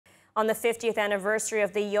On the 50th anniversary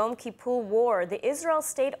of the Yom Kippur War, the Israel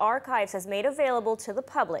State Archives has made available to the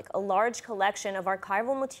public a large collection of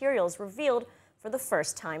archival materials revealed for the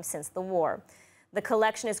first time since the war. The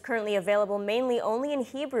collection is currently available mainly only in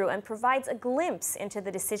Hebrew and provides a glimpse into the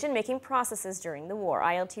decision-making processes during the war.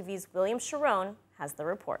 ILTV's William Sharon has the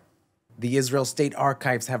report. The Israel State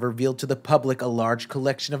Archives have revealed to the public a large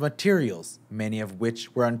collection of materials, many of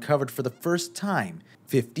which were uncovered for the first time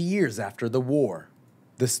 50 years after the war.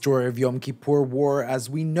 The story of Yom Kippur War as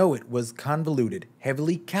we know it was convoluted,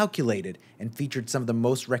 heavily calculated, and featured some of the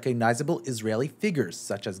most recognizable Israeli figures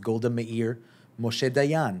such as Golda Meir, Moshe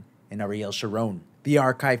Dayan, and Ariel Sharon. The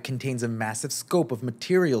archive contains a massive scope of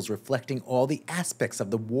materials reflecting all the aspects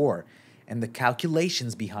of the war and the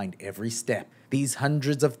calculations behind every step. These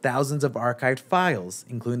hundreds of thousands of archived files,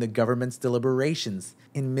 including the government's deliberations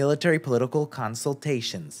in military political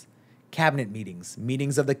consultations, cabinet meetings,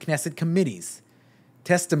 meetings of the Knesset committees,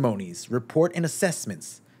 testimonies, report and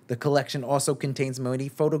assessments. The collection also contains many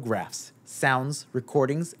photographs, sounds,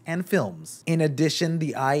 recordings, and films. In addition,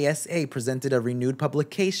 the ISA presented a renewed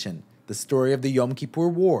publication, The Story of the Yom Kippur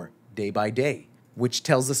War, Day by Day, which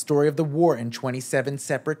tells the story of the war in 27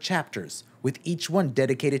 separate chapters, with each one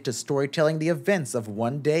dedicated to storytelling the events of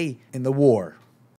one day in the war.